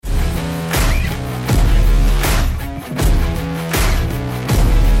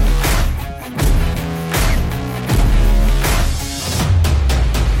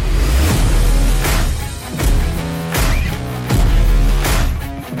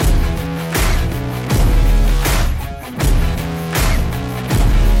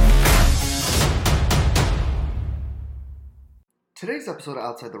episode of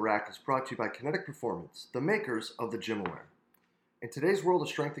Outside the Rack is brought to you by Kinetic Performance, the makers of the GymAware. In today's world of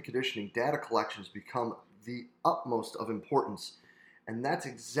strength and conditioning, data collections become the utmost of importance, and that's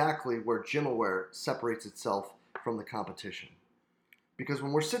exactly where GymAware separates itself from the competition. Because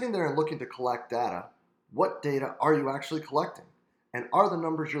when we're sitting there and looking to collect data, what data are you actually collecting? And are the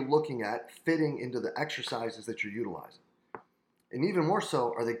numbers you're looking at fitting into the exercises that you're utilizing? And even more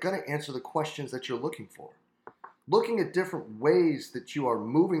so, are they going to answer the questions that you're looking for? Looking at different ways that you are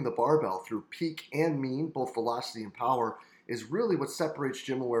moving the barbell through peak and mean, both velocity and power, is really what separates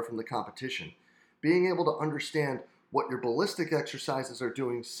GymAware from the competition. Being able to understand what your ballistic exercises are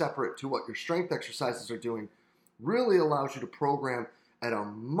doing separate to what your strength exercises are doing really allows you to program at a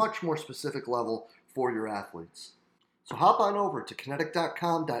much more specific level for your athletes. So hop on over to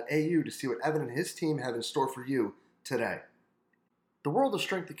kinetic.com.au to see what Evan and his team have in store for you today. The world of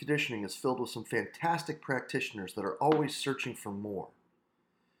strength and conditioning is filled with some fantastic practitioners that are always searching for more.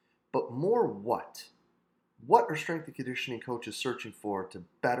 But more what? What are strength and conditioning coaches searching for to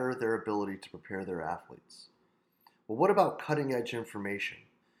better their ability to prepare their athletes? Well, what about cutting edge information?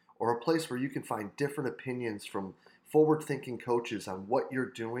 Or a place where you can find different opinions from forward-thinking coaches on what you're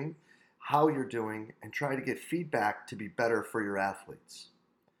doing, how you're doing, and try to get feedback to be better for your athletes?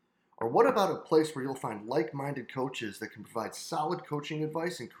 Or what about a place where you'll find like-minded coaches that can provide solid coaching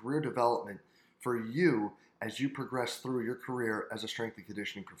advice and career development for you as you progress through your career as a strength and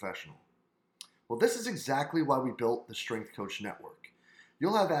conditioning professional? Well, this is exactly why we built the Strength Coach Network.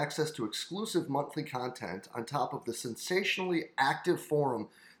 You'll have access to exclusive monthly content on top of the sensationally active forum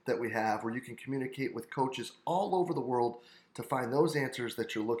that we have where you can communicate with coaches all over the world to find those answers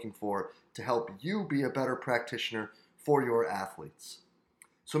that you're looking for to help you be a better practitioner for your athletes.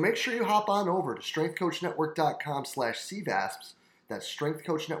 So make sure you hop on over to strengthcoachnetwork.com/CVASPS, that's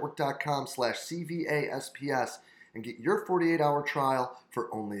strengthcoachnetwork.com/CVASPS, and get your 48-hour trial for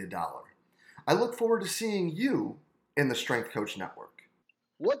only $1. I look forward to seeing you in the Strength Coach Network.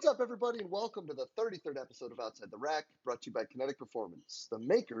 What's up, everybody, and welcome to the 33rd episode of Outside the Rack, brought to you by Kinetic Performance, the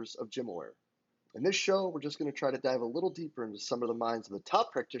makers of GymAware. In this show, we're just going to try to dive a little deeper into some of the minds of the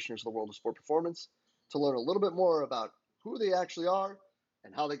top practitioners of the world of sport performance to learn a little bit more about who they actually are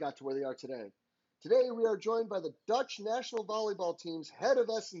and how they got to where they are today. Today, we are joined by the Dutch national volleyball team's head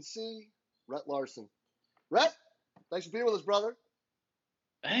of S&C, Rhett Larson. Rhett, thanks for being with us, brother.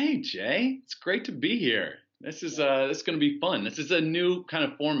 Hey, Jay. It's great to be here. This is going to be fun. This is a new kind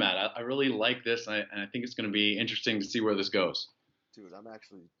of format. I really like this, and I think it's going to be interesting to see where this goes. Dude, I'm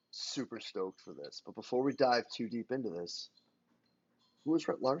actually super stoked for this. But before we dive too deep into this, who is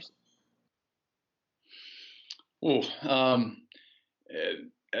Rhett Larson? Oh,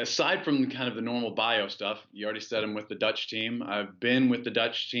 aside from kind of the normal bio stuff, you already said I'm with the Dutch team. I've been with the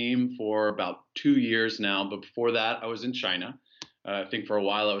Dutch team for about 2 years now, but before that, I was in China. I think for a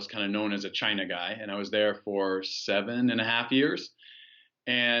while I was kind of known as a China guy, and I was there for 7.5 years.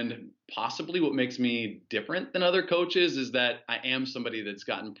 And possibly what makes me different than other coaches is that I am somebody that's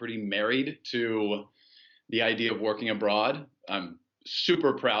gotten pretty married to the idea of working abroad. I'm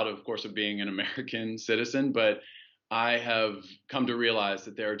super proud, of course, of being an American citizen, but I have come to realize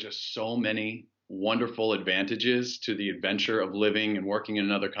that there are just so many wonderful advantages to the adventure of living and working in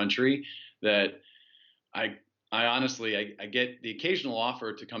another country that I honestly get the occasional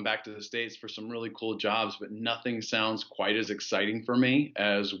offer to come back to the States for some really cool jobs, but nothing sounds quite as exciting for me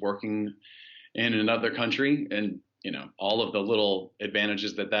as working in another country and, all of the little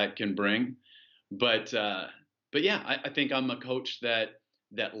advantages that can bring. But yeah, I think I'm a coach that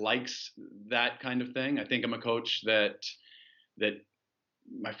likes that kind of thing. I think I'm a coach that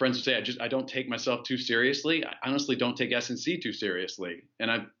my friends would say I don't take myself too seriously. I honestly don't take S&C too seriously,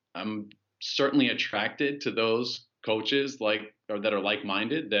 and I'm certainly attracted to those coaches that are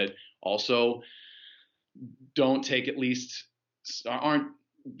like-minded, that also don't take, at least aren't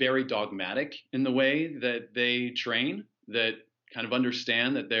very dogmatic in the way that they train, that kind of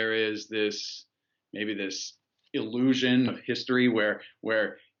understand that there is this illusion of history where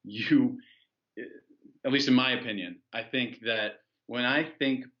you, at least in my opinion, I think that when I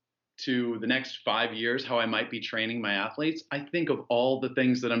think to the next 5 years, how I might be training my athletes, I think of all the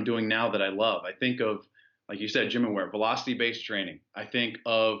things that I'm doing now that I love. I think of, like you said, GymAware, velocity-based training. I think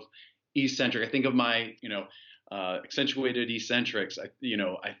of eccentric. I think of my, accentuated eccentrics. I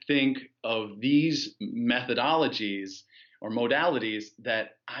think of these methodologies or modalities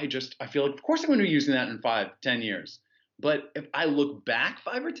that I feel like, of course, I'm going to be using that in 5-10 years. But if I look back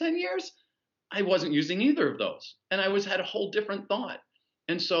 5 or 10 years, I wasn't using either of those, and I had a whole different thought.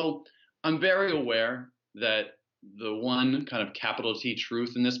 And so I'm very aware that the one kind of capital T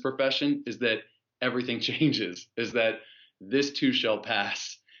truth in this profession is that everything changes, is that this too shall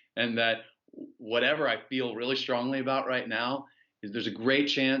pass, and that whatever I feel really strongly about right now, there's a great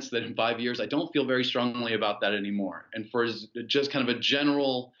chance that in 5 years I don't feel very strongly about that anymore. And for just kind of a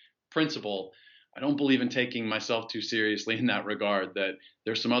general principle, I don't believe in taking myself too seriously in that regard. That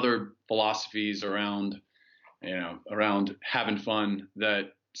there's some other philosophies around, around having fun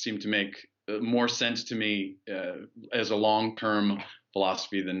that seem to make more sense to me as a long-term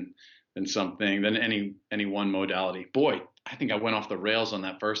philosophy than any one modality. Boy, I think I went off the rails on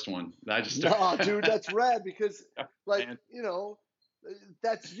that first one. I just No, dude, that's rad because, like, Man.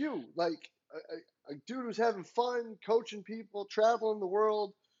 that's you. Like, a dude who's having fun, coaching people, traveling the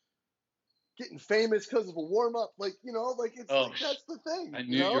world, getting famous because of a warm up. Like, like it's Oh, like that's the thing. I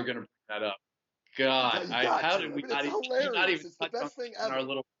knew you were going to bring that up. God, You got how to. did I we mean, not it's even, did we not hilarious. even It's the touch on best thing this in our ever.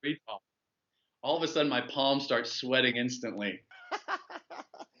 little free talk? All of a sudden, my palms start sweating instantly.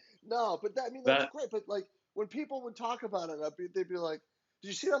 No, but I mean that's That, great. But like when people would talk about it, they'd be like, "Did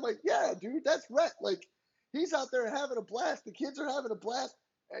you see that?" I'm like, "Yeah, dude, that's Rhett. Like he's out there having a blast. The kids are having a blast,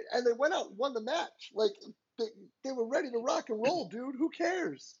 and they went out and won the match. Like they, they were ready to rock and roll, dude. Who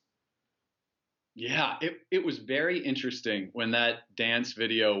cares?" yeah, it was very interesting when that dance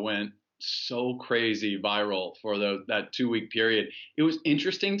video went so crazy viral for that 2 week period. It was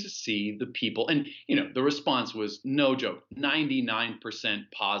interesting to see the people, and the response was no joke,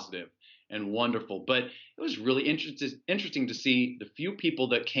 99% positive and wonderful. But it was really interesting to see the few people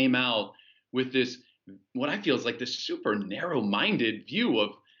that came out with this, what I feel is like this super narrow-minded view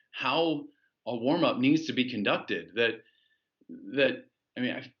of how a warm-up needs to be conducted. That I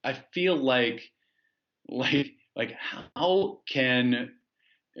mean, I feel like how can,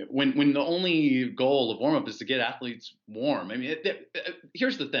 when the only goal of warm up is to get athletes warm. I mean,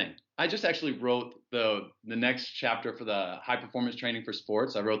 here's the thing. I just actually wrote the next chapter for the high performance training for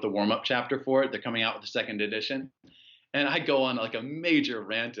sports. I wrote the warm up chapter for it. They're coming out with the second edition, and I go on like a major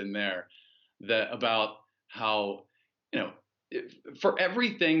rant in there about how, you know, for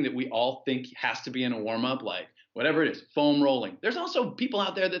everything that we all think has to be in a warm up, like whatever it is, foam rolling. There's also people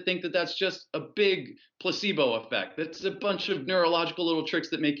out there that think that that's just a big placebo effect. That's a bunch of neurological little tricks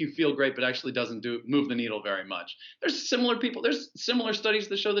that make you feel great, but actually doesn't move the needle very much. There's similar people. There's similar studies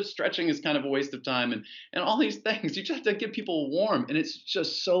that show that stretching is kind of a waste of time, and all these things. You just have to get people warm, and it's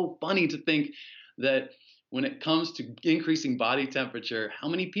just so funny to think that when it comes to increasing body temperature, how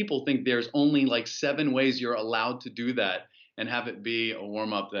many people think there's only like 7 ways you're allowed to do that and have it be a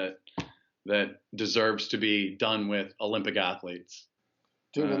warm up that deserves to be done with Olympic athletes.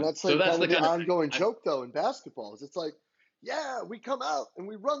 Dude, and that's So like that's kind the of the kind of thing. ongoing joke though in basketball. Is it's like, yeah, we come out and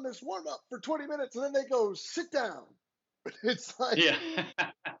we run this warm up for 20 minutes and then they go sit down. It's like Yeah.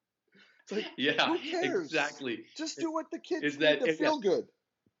 it's like Yeah, who cares? exactly. Just do what the kids Is need that to feel good.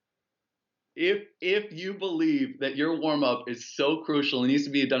 if you believe that your warm up is so crucial and needs to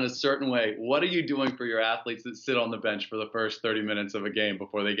be done a certain way, what are you doing for your athletes that sit on the bench for the first 30 minutes of a game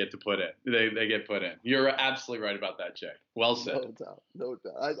before they get to put in? They get put in. You're absolutely right about that, Jay. Well said. No doubt, no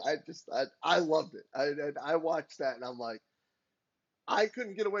doubt. I loved it. I watched that and I'm like, I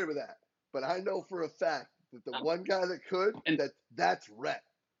couldn't get away with that, but I know for a fact that the one guy that could, And that's Rhett.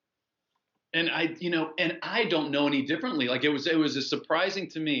 and I don't know any differently. Like it was as surprising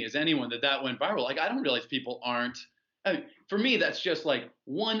to me as anyone that went viral. Like I don't realize people aren't. I mean, for me, that's just like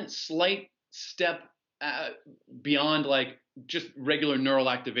one slight step uh, beyond like just regular neural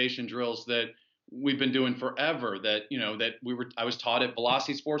activation drills that we've been doing forever. That I was taught at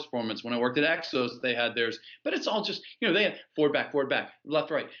Velocity Sports Performance when I worked at Exos. They had theirs, but it's all just they had forward, back,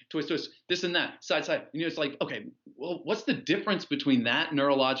 left, right, twist, this and that, side, side. It's like, okay, well, what's the difference between that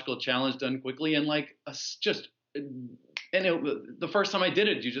neurological challenge done quickly and like just the first time I did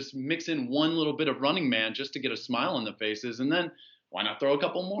it, you just mix in one little bit of Running Man just to get a smile on the faces, and then why not throw a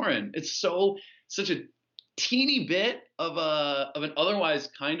couple more in? It's such a teeny bit of an otherwise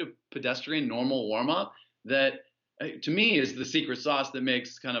kind of pedestrian normal warm up that to me is the secret sauce that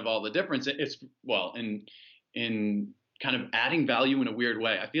makes kind of all the difference. It's in kind of adding value in a weird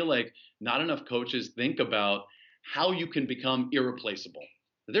way. I feel like not enough coaches think about how you can become irreplaceable.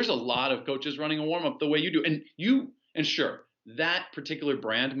 There's a lot of coaches running a warm up the way you do, and sure, that particular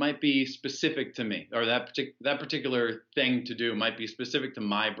brand might be specific to me, or that particular thing to do might be specific to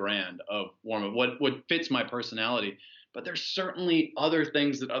my brand of warm up, what fits my personality. But there's certainly other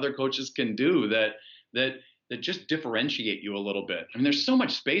things that other coaches can do that just differentiate you a little bit. I mean, there's so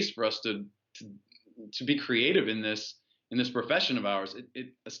much space for us to be creative in this profession of ours.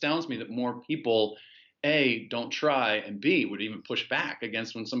 It astounds me that more people A, don't try, and B, would even push back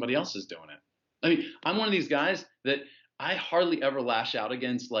against when somebody else is doing it. I mean, I'm one of these guys that I hardly ever lash out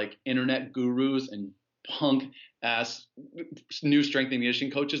against like internet gurus and punk ass new strength and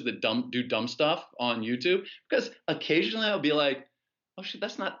conditioning coaches that do dumb stuff on YouTube, because occasionally I'll be like, oh shit,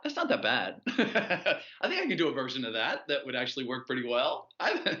 that's not that bad. I think I can do a version of that would actually work pretty well.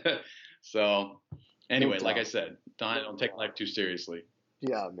 So No anyway, like I doubt. said, don't take life too seriously.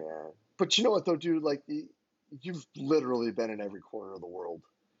 Yeah, man. But you know what though, dude? Like you've literally been in every corner of the world,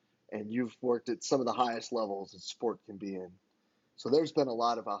 and you've worked at some of the highest levels that sport can be in. So there's been a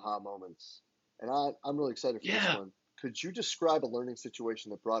lot of aha moments, and I'm really excited for this Yeah. one. Could you describe a learning situation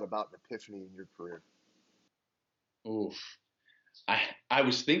that brought about an epiphany in your career? Oof. I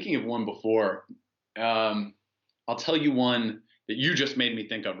was thinking of one before. Um, I'll tell you one that you just made me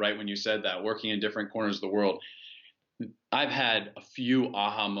think of right when you said that, working in different corners of the world. I've had a few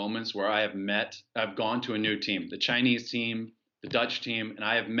aha moments where I've gone to a new team, the Chinese team, the Dutch team, and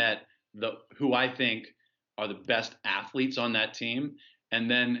I have met the who I think are the best athletes on that team, and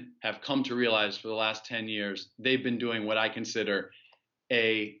then have come to realize for the last 10 years they've been doing what I consider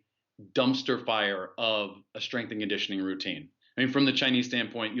a dumpster fire of a strength and conditioning routine. I mean, from the Chinese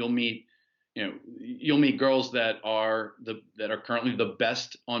standpoint, you'll meet girls that are currently the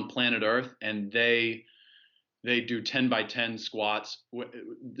best on planet Earth, and they do 10 by 10 squats,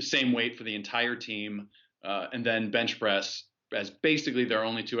 the same weight for the entire team, and then bench press as basically their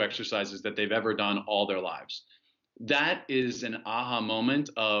only two exercises that they've ever done all their lives. That is an aha moment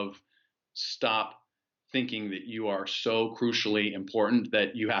of stop thinking that you are so crucially important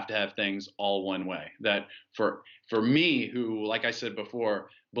that you have to have things all one way. That for me, who, like I said before,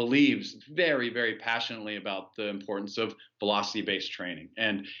 believes very, very passionately about the importance of velocity-based training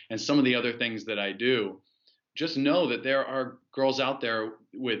and some of the other things that I do, just know that there are girls out there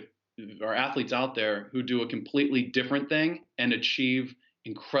with or athletes out there who do a completely different thing and achieve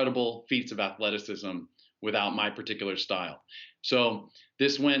incredible feats of athleticism without my particular style. So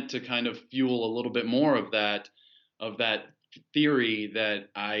this went to kind of fuel a little bit more of that theory that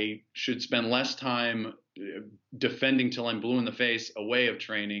I should spend less time defending till I'm blue in the face a way of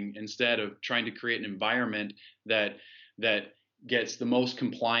training, instead of trying to create an environment that gets the most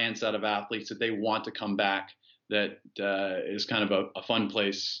compliance out of athletes, that they want to come back, that is kind of a fun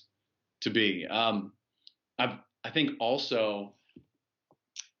place to be. I think also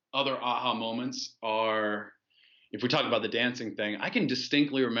other aha moments are, if we talk about the dancing thing, I can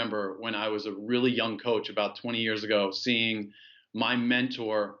distinctly remember when I was a really young coach about 20 years ago, seeing my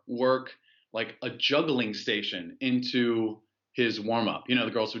mentor work like a juggling station into his warm up. You know,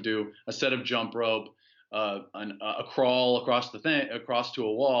 the girls would do a set of jump rope, a crawl across to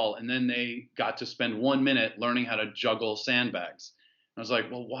a wall, and then they got to spend 1 minute learning how to juggle sandbags. And I was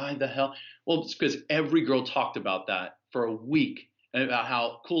like, well, why the hell? Well, it's because every girl talked about that for a week, and about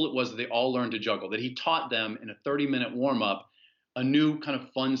how cool it was that they all learned to juggle, that he taught them in a 30-minute warm up a new kind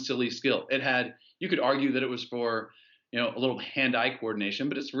of fun, silly skill. You could argue that it was for, a little hand-eye coordination,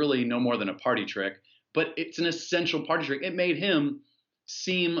 but it's really no more than a party trick. But it's an essential party trick. It made him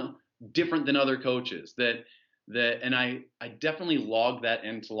seem different than other coaches. And I definitely log that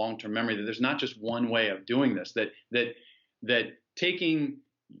into long-term memory, that there's not just one way of doing this, that taking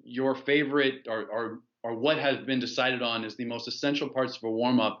your favorite or what has been decided on as the most essential parts of a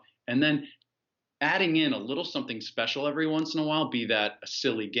warm up, and then adding in a little something special every once in a while, be that a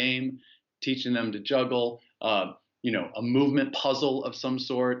silly game, teaching them to juggle, a movement puzzle of some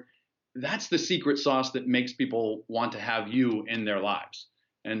sort. That's the secret sauce that makes people want to have you in their lives.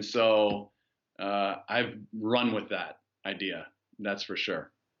 And so I've run with that idea. That's for sure.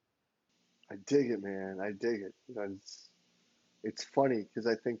 I dig it, man. I dig it. It's funny because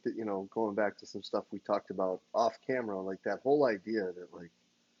I think that, going back to some stuff we talked about off camera, like that whole idea that like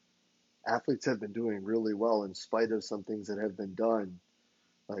athletes have been doing really well in spite of some things that have been done,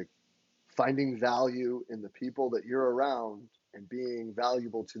 like finding value in the people that you're around and being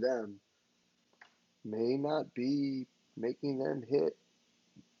valuable to them may not be making them hit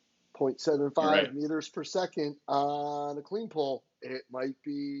You're 0.75 right. meters per second on a clean pull. It might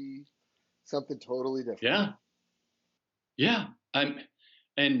be something totally different. Yeah. Yeah. I'm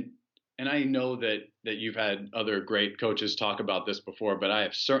and and I know that you've had other great coaches talk about this before, but I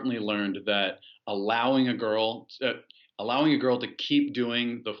have certainly learned that allowing a girl to keep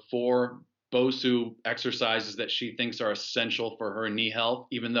doing the four BOSU exercises that she thinks are essential for her knee health,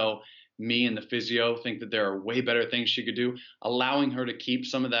 even though me and the physio think that there are way better things she could do, allowing her to keep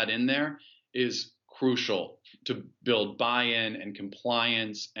some of that in there is crucial to build buy-in and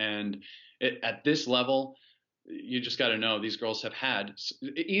compliance. And at this level, you just got to know these girls have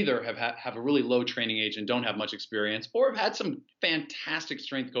a really low training age and don't have much experience, or have had some fantastic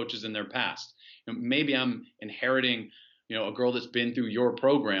strength coaches in their past. Maybe I'm inheriting, a girl that's been through your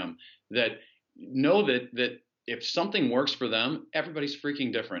program, that know that if something works for them, everybody's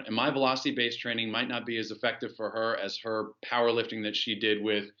freaking different. And my velocity based training might not be as effective for her as her powerlifting that she did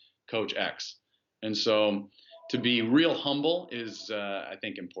with Coach X. And so to be real humble is, I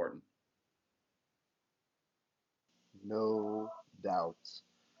think, important. No doubt.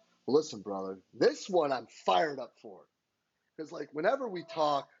 Well, listen, brother, this one I'm fired up for. Because, like, whenever we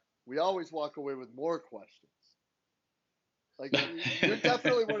talk, we always walk away with more questions. Like, you're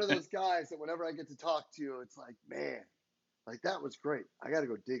definitely one of those guys that whenever I get to talk to you, it's like, man, like, that was great. I got to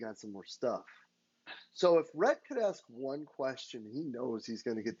go dig on some more stuff. So if Rhett could ask one question, he knows he's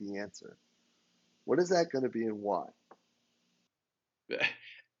going to get the answer. What is that going to be and why?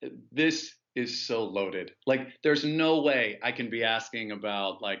 This is so loaded. Like, there's no way I can be asking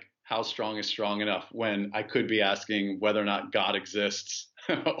about like how strong is strong enough when I could be asking whether or not God exists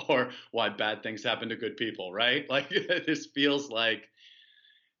or why bad things happen to good people, right? Like this feels like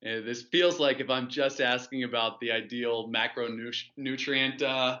if I'm just asking about the ideal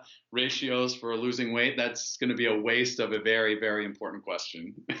macronutrient ratios for losing weight, that's going to be a waste of a very, very important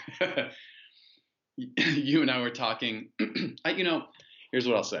question. You and I were talking, here's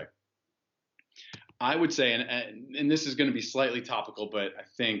what I'll say. I would say, and this is going to be slightly topical, but I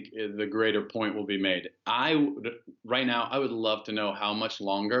think the greater point will be made. Right now, I would love to know how much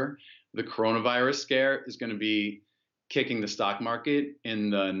longer the coronavirus scare is going to be kicking the stock market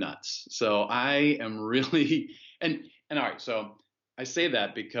in the nuts. So I am really, and all right, so I say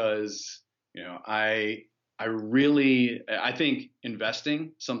that because, I think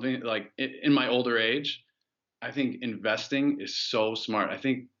investing something like in my older age, I think investing is so smart. I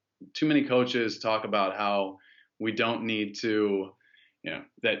think too many coaches talk about how we don't need to,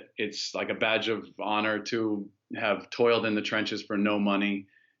 that it's like a badge of honor to have toiled in the trenches for no money.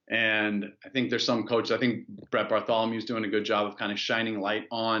 And I think there's some coaches, I think Brett Bartholomew is doing a good job of kind of shining light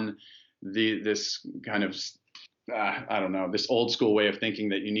on this kind of, I don't know, this old school way of thinking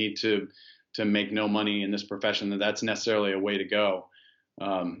that you need to make no money in this profession, that's necessarily a way to go.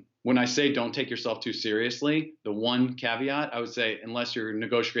 When I say don't take yourself too seriously, the one caveat I would say, unless you're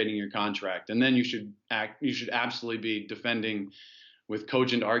negotiating your contract, and then you should absolutely be defending with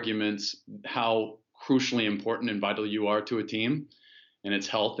cogent arguments how crucially important and vital you are to a team and its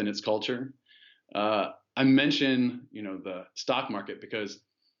health and its culture. I mention, the stock market because,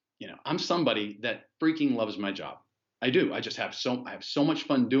 I'm somebody that freaking loves my job. I do. I have so much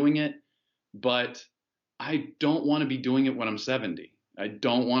fun doing it, but I don't want to be doing it when I'm 70. I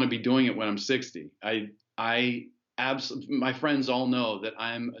don't want to be doing it when I'm 60. My friends all know that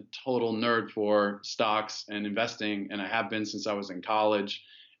I'm a total nerd for stocks and investing, and I have been since I was in college.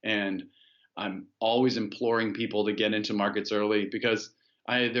 And I'm always imploring people to get into markets early because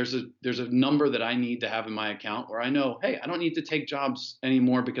there's a number that I need to have in my account where I know, hey, I don't need to take jobs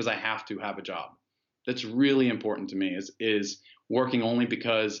anymore because I have to have a job. That's really important to me is working only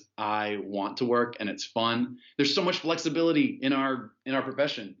because I want to work and it's fun. There's so much flexibility in our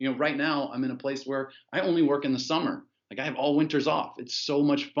profession. Right now I'm in a place where I only work in the summer. Like I have all winters off. It's so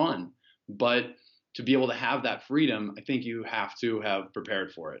much fun. But to be able to have that freedom, I think you have to have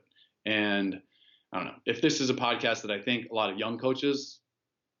prepared for it. And I don't know, if this is a podcast that I think a lot of young coaches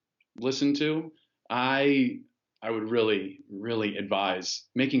listen to, I would really, really advise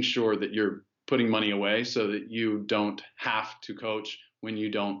making sure that you're putting money away so that you don't have to coach when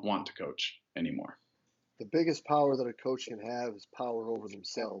you don't want to coach anymore. The biggest power that a coach can have is power over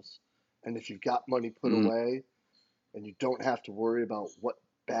themselves. And if you've got money put away and you don't have to worry about what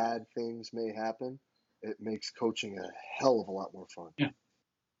bad things may happen, it makes coaching a hell of a lot more fun. Yeah.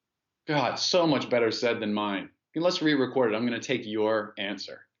 God, so much better said than mine. Let's re-record it. I'm going to take your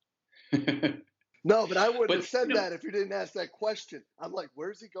answer. No, but I wouldn't have said that if you didn't ask that question. I'm like,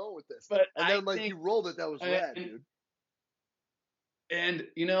 where's he going with this? But and then you rolled it. That was rad, dude. And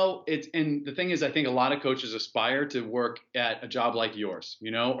and the thing is, I think a lot of coaches aspire to work at a job like yours,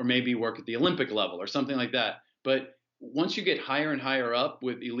 or maybe work at the Olympic level or something like that. But once you get higher and higher up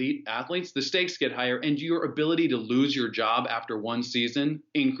with elite athletes, the stakes get higher and your ability to lose your job after one season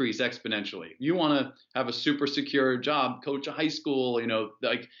increase exponentially. You want to have a super secure job, coach a high school,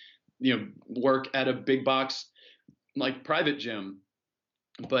 work at a big box, like private gym.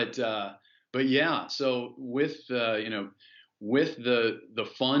 But yeah, so with with the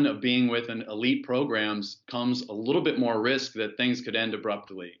fun of being with an elite programs comes a little bit more risk that things could end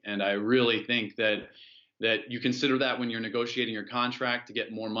abruptly. And I really think that you consider that when you're negotiating your contract to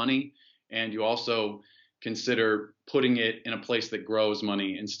get more money, and you also consider putting it in a place that grows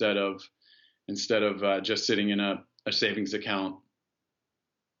money instead of just sitting in a savings account.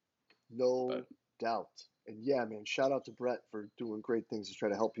 No doubt. And yeah, man, shout out to Brett for doing great things to try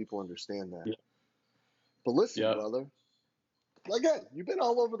to help people understand that. But listen, Yep. brother, again, you've been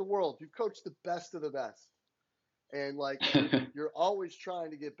all over the world. You've coached the best of the best. And like you're always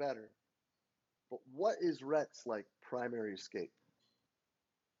trying to get better. But what is Rhett's like primary escape?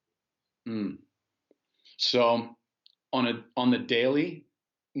 Mm. So on the daily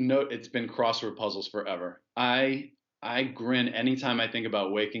note, it's been crossword puzzles forever. I grin anytime I think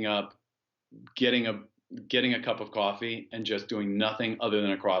about waking up, getting a cup of coffee, and just doing nothing other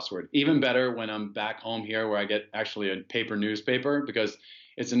than a crossword. Even better when I'm back home here where I get actually a paper newspaper, because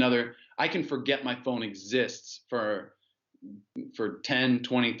it's another, I can forget my phone exists for 10,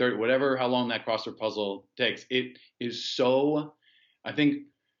 20, 30, whatever, how long that crossword puzzle takes. It is so, I think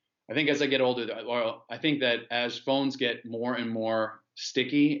I think as I get older, or I think that as phones get more and more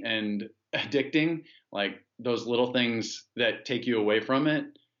sticky and addicting, like those little things that take you away from it,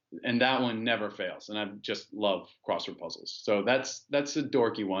 and that one never fails. And I just love crossword puzzles. So that's a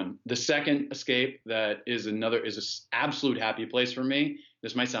dorky one. The second escape that is another is an absolute happy place for me.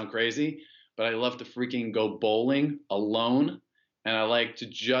 This might sound crazy, but I love to freaking go bowling alone. And I like to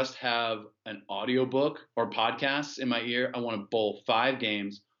just have an audiobook or podcasts in my ear. I want to bowl 5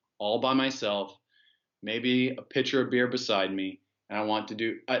 games all by myself, maybe a pitcher of beer beside me, and I want to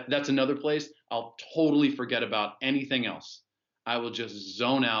do that's another place I'll totally forget about anything else. I will just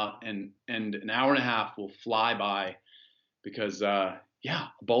zone out, and an hour and a half will fly by because yeah,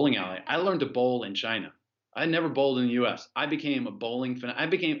 a bowling alley. I learned to bowl in China. I never bowled in the U.S. I became a bowling fan.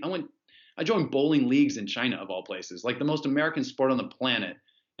 I joined bowling leagues in China of all places, like the most American sport on the planet.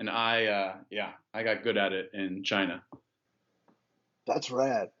 And yeah, I got good at it in China. That's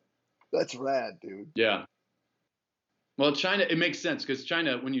rad. That's rad, dude. Yeah. Well, China, it makes sense because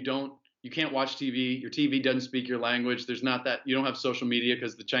China, when you can't watch TV. Your TV doesn't speak your language. There's not that, you don't have social media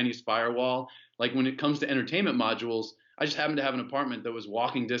because the Chinese firewall. Like when it comes to entertainment modules, I just happened to have an apartment that was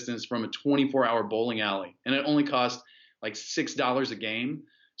walking distance from a 24-hour bowling alley, and it only cost like $6 a game.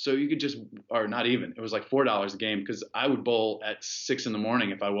 So you could just, or not even, it was like $4 a game because I would bowl at 6 in the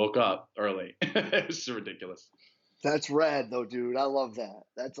morning if I woke up early. It was so ridiculous. That's rad, though, dude. I love that.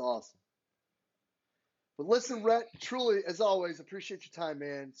 That's awesome. But listen, Rhett, truly, as always, appreciate your time,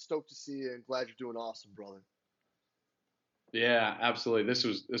 man. Stoked to see you and glad you're doing awesome, brother. Yeah, absolutely. This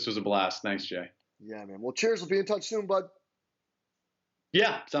was a blast. Thanks, Jay. Yeah, man. Well, cheers. We'll be in touch soon, bud.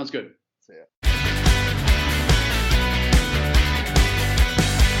 Yeah, sounds good. See ya.